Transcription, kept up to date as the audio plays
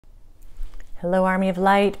Hello, Army of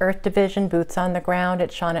Light, Earth Division, boots on the ground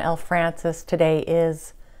at Shawna L. Francis. Today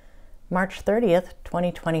is March 30th,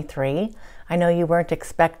 2023. I know you weren't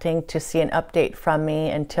expecting to see an update from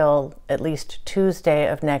me until at least Tuesday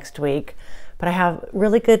of next week, but I have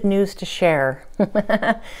really good news to share.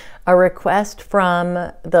 A request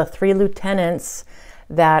from the 3 lieutenants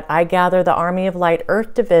that I gather the Army of Light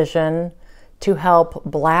Earth Division to help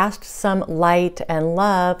blast some light and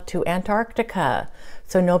love to Antarctica.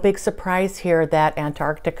 So no big surprise here that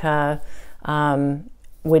Antarctica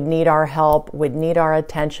would need our help, would need our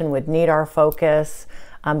attention, would need our focus.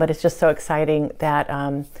 But it's just so exciting that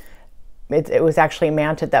it was actually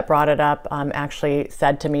Manted that brought it up, actually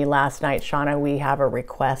said to me last night, Shawna, we have a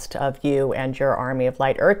request of you and your Army of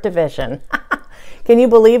Light Earth Division. Can you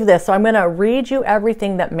believe this? So I'm going to read you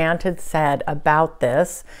everything that Manted said about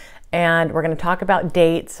this. And we're going to talk about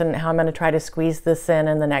dates and how I'm going to try to squeeze this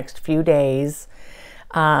in the next few days.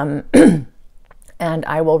 And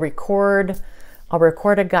I will I'll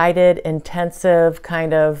record a guided, intensive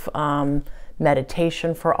kind of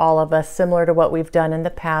meditation for all of us, similar to what we've done in the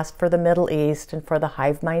past for the Middle East and for the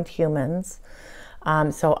hive mind humans.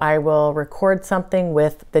 So I will record something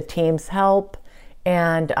with the team's help,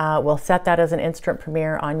 and we'll set that as an instant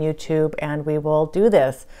premiere on YouTube, and we will do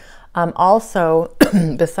this. Also,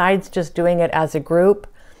 besides just doing it as a group,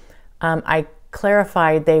 I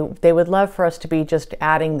clarified they would love for us to be just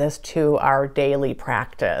adding this to our daily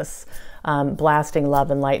practice, blasting love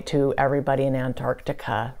and light to everybody in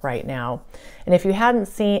Antarctica right now. And if you haven't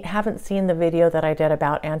seen the video that I did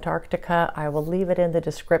about Antarctica, I will leave it in the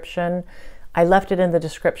description. I left it in the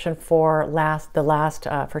description for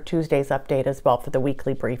for Tuesday's update as well, for the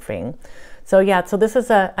weekly briefing. So yeah, so this is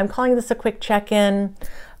I'm calling this a quick check-in.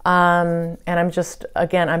 And I'm just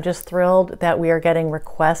thrilled that we are getting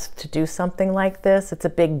requests to do something like this. It's a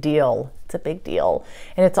big deal. It's a big deal.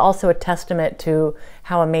 And it's also a testament to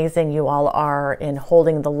how amazing you all are in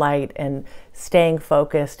holding the light and staying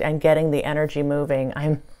focused and getting the energy moving.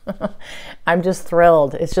 I'm just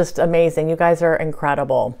thrilled. It's just amazing. You guys are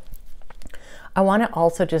incredible. I want to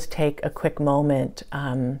also just take a quick moment.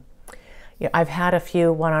 I've had a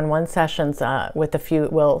few one-on-one sessions with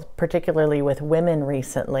particularly with women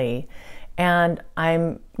recently, and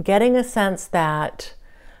I'm getting a sense that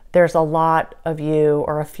there's a lot of you,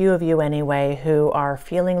 or a few of you anyway, who are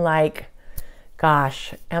feeling like,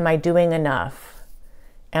 gosh, am I doing enough?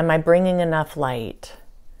 Am I bringing enough light?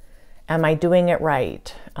 Am I doing it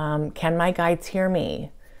right? Can my guides hear me?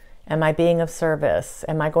 Am I being of service?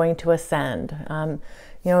 Am I going to ascend?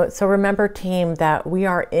 So remember, team, that we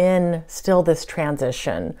are in still this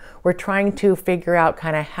transition. We're trying to figure out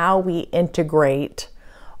kind of how we integrate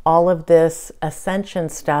all of this ascension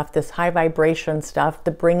stuff, this high vibration stuff,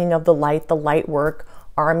 the bringing of the light work,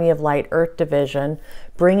 Army of Light Earth Division,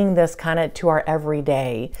 bringing this kind of to our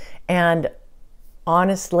everyday. And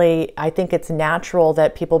honestly, I think it's natural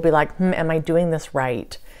that people be like, am I doing this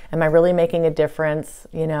right? Am I really making a difference?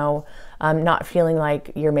 Not feeling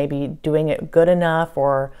like you're maybe doing it good enough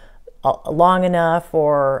or long enough,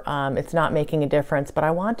 or it's not making a difference. But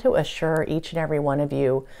I want to assure each and every one of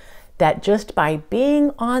you that just by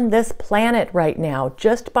being on this planet right now,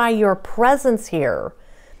 just by your presence here,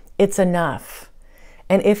 it's enough.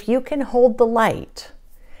 And if you can hold the light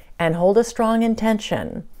and hold a strong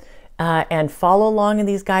intention and follow along in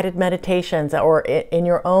these guided meditations, or in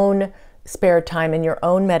your own spare time, in your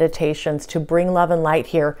own meditations, to bring love and light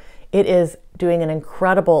here, it is doing an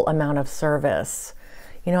incredible amount of service.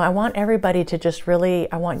 I want everybody to just I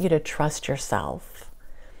want you to trust yourself.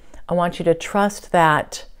 I want you to trust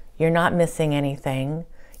that you're not missing anything.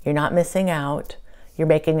 You're not missing out. You're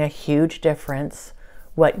making a huge difference.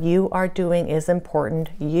 What you are doing is important.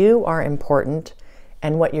 You are important.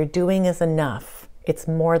 And what you're doing is enough. It's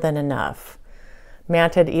more than enough.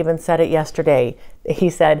 Manted even said it yesterday.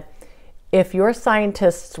 He said, if your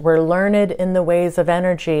scientists were learned in the ways of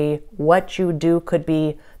energy, what you do could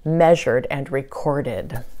be measured and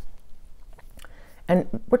recorded.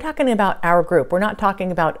 And we're talking about our group. We're not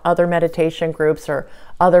talking about other meditation groups or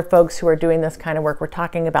other folks who are doing this kind of work. We're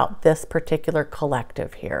talking about this particular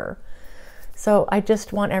collective here. So I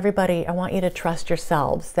just want everybody, I want you to trust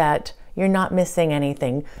yourselves that you're not missing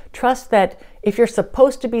anything. Trust that if you're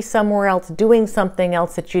supposed to be somewhere else doing something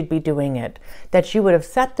else, that you'd be doing it, that you would have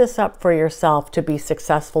set this up for yourself to be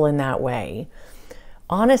successful in that way.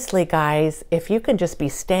 Honestly, guys, if you can just be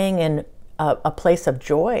staying in a place of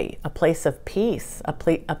joy, a place of peace, a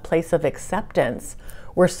place of acceptance,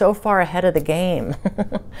 we're so far ahead of the game.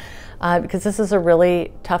 Because this is a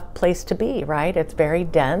really tough place to be, right? It's very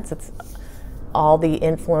dense. It's all the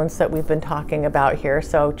influence that we've been talking about here.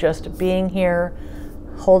 So just being here,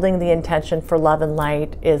 holding the intention for love and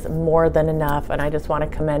light is more than enough. And I just want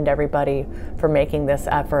to commend everybody for making this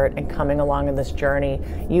effort and coming along in this journey.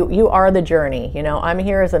 You are the journey. You know, I'm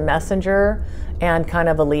here as a messenger and kind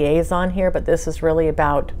of a liaison here, but this is really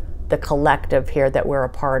about the collective here that we're a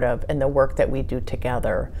part of and the work that we do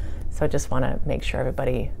together. So I just want to make sure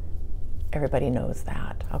everybody knows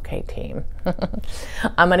that. Okay, team.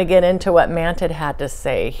 I'm going to get into what Mantid had to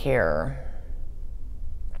say here.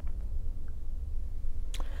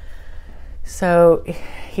 So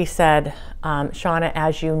he said, Shawna,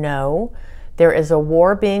 as you know, there is a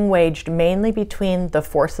war being waged mainly between the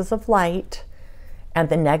forces of light and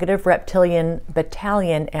the negative reptilian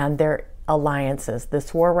battalion and their alliances.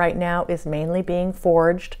 This war right now is mainly being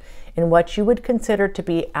forged in what you would consider to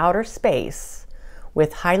be outer space,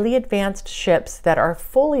 with highly advanced ships that are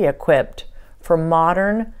fully equipped for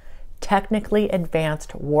modern, technically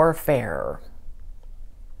advanced warfare.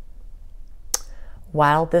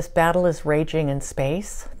 While this battle is raging in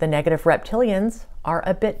space, the negative reptilians are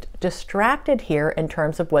a bit distracted here in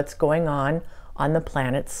terms of what's going on the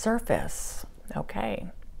planet's surface. Okay.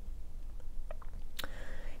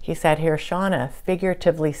 He said here, Shawna,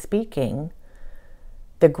 figuratively speaking,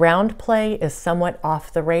 the ground play is somewhat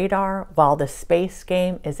off the radar while the space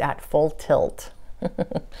game is at full tilt.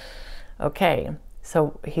 Okay,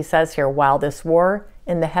 so he says here, while this war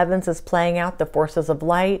in the heavens is playing out, the forces of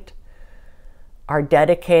light are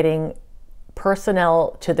dedicating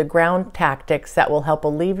personnel to the ground tactics that will help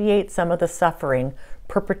alleviate some of the suffering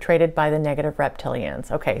perpetrated by the negative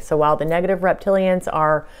reptilians. Okay, so while the negative reptilians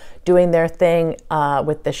are doing their thing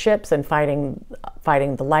with the ships and fighting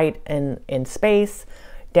the light in space,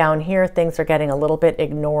 down here things are getting a little bit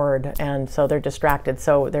ignored, and so they're distracted.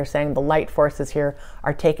 So they're saying the light forces here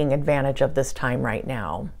are taking advantage of this time right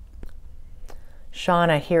now.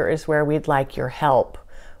 Shawna, here is where we'd like your help.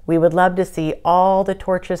 We would love to see all the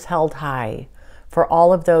torches held high for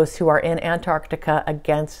all of those who are in Antarctica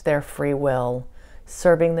against their free will,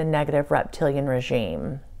 serving the negative reptilian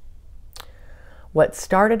regime. What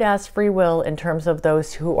started as free will in terms of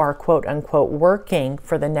those who are quote unquote working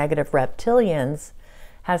for the negative reptilians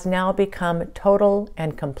has now become total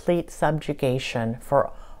and complete subjugation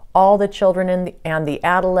for all the children and the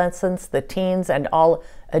adolescents, the teens, and all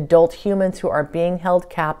adult humans who are being held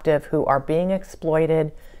captive, who are being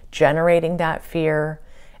exploited, generating that fear,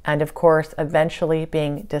 and of course, eventually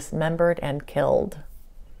being dismembered and killed.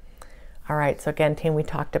 All right, so again, team, we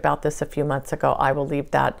talked about this a few months ago. I will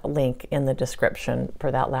leave that link in the description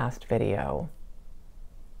for that last video.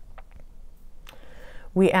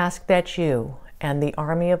 We ask that you and the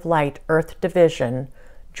Army of Light Earth Division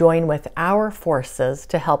join with our forces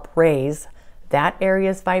to help raise that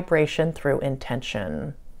area's vibration through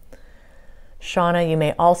intention. Shawna, you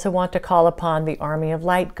may also want to call upon the Army of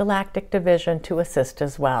Light Galactic Division to assist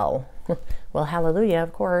as well. Well, hallelujah,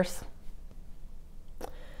 of course.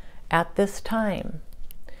 At this time,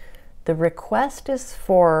 the request is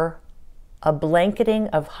for a blanketing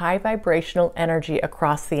of high vibrational energy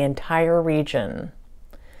across the entire region.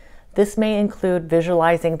 This may include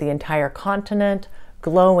visualizing the entire continent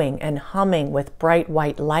glowing and humming with bright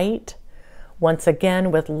white light, once again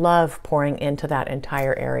with love pouring into that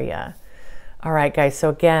entire area. All right, guys, so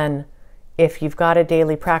again, if you've got a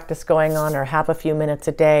daily practice going on or have a few minutes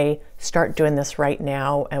a day, start doing this right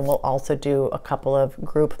now, and we'll also do a couple of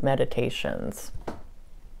group meditations.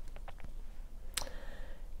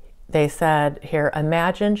 They said here,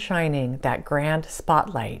 imagine shining that grand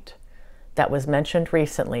spotlight that was mentioned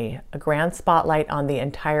recently, a grand spotlight on the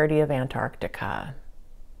entirety of Antarctica.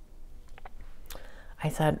 I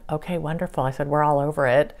said, okay, wonderful. I said, we're all over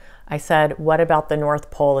it. I said, what about the North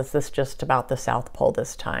Pole? Is this just about the South Pole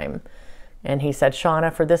this time? And he said,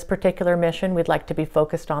 Shawna, for this particular mission, we'd like to be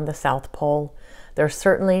focused on the South Pole. There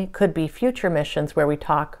certainly could be future missions where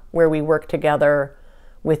we work together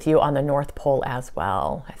with you on the North Pole as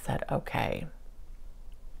well. I said, okay.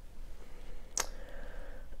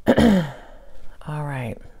 All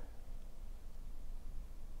right.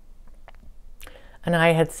 And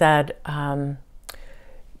I had said,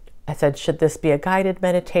 I said, should this be a guided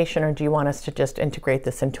meditation, or do you want us to just integrate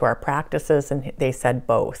this into our practices? And they said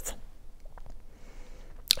both.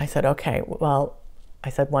 I said, okay, well, I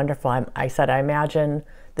said, wonderful. I said, I imagine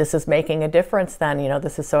this is making a difference then. You know,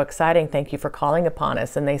 this is so exciting. Thank you for calling upon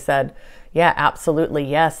us. And they said, yeah, absolutely,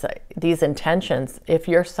 yes. These intentions, if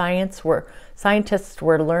your scientists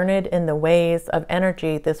were learned in the ways of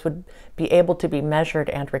energy, this would be able to be measured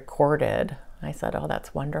and recorded. I said, oh,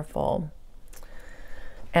 that's wonderful.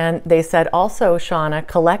 And they said also, Shawna,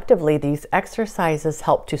 collectively, these exercises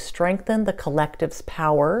help to strengthen the collective's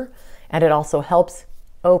power, and it also helps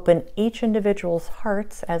open each individual's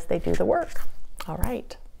hearts as they do the work. All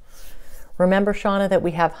right. Remember, Shawna, that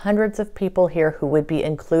we have hundreds of people here who would be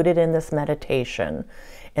included in this meditation,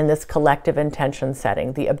 in this collective intention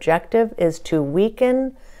setting. The objective is to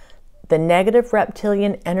weaken the negative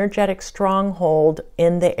reptilian energetic stronghold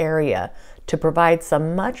in the area, to provide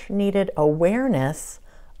some much needed awareness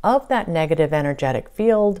of that negative energetic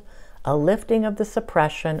field, a lifting of the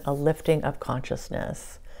suppression, a lifting of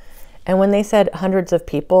consciousness. And when they said hundreds of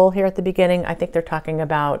people here at the beginning, I think they're talking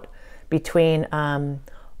about between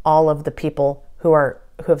all of the people who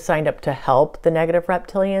have signed up to help the negative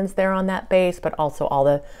reptilians there on that base, but also all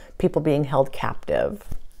the people being held captive.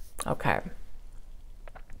 Okay.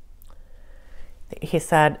 He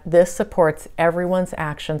said, this supports everyone's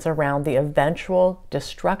actions around the eventual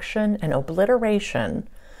destruction and obliteration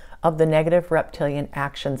of the negative reptilian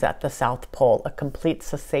actions at the South Pole, a complete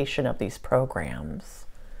cessation of these programs.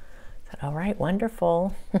 I said, all right,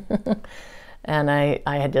 wonderful. And I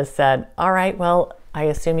had just said, all right, well, I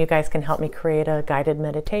assume you guys can help me create a guided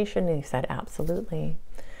meditation. And he said, absolutely.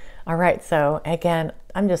 All right, so again,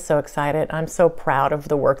 I'm just so excited. I'm so proud of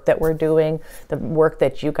the work that we're doing, the work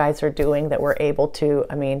that you guys are doing, that we're able to,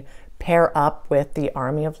 pair up with the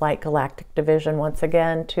Army of Light Galactic Division once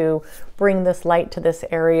again to bring this light to this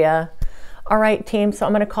area. All right, team, so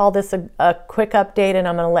I'm going to call this a quick update and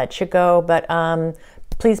I'm going to let you go, but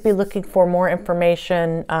please be looking for more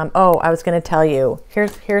information. Oh, I was going to tell you,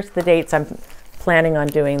 here's the dates I'm planning on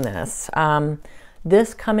doing this.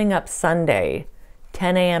 This coming up Sunday,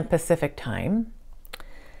 10 a.m. Pacific time,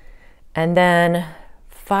 and then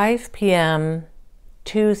 5 p.m.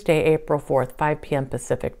 Tuesday, April 4th, 5 p.m.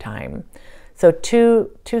 Pacific time. So two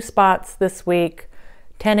spots this week,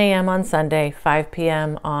 10 a.m. on Sunday, 5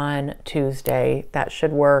 p.m. on Tuesday. That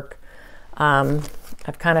should work.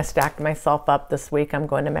 I've kind of stacked myself up this week. I'm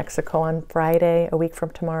going to Mexico on Friday, a week from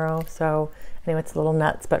tomorrow. So anyway, it's a little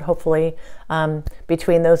nuts, but hopefully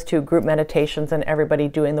between those two group meditations and everybody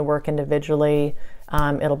doing the work individually,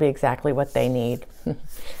 it'll be exactly what they need.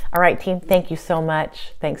 All right, team, thank you so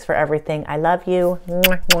much. Thanks for everything. I love you.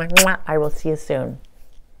 Mwah, mwah, mwah. I will see you soon.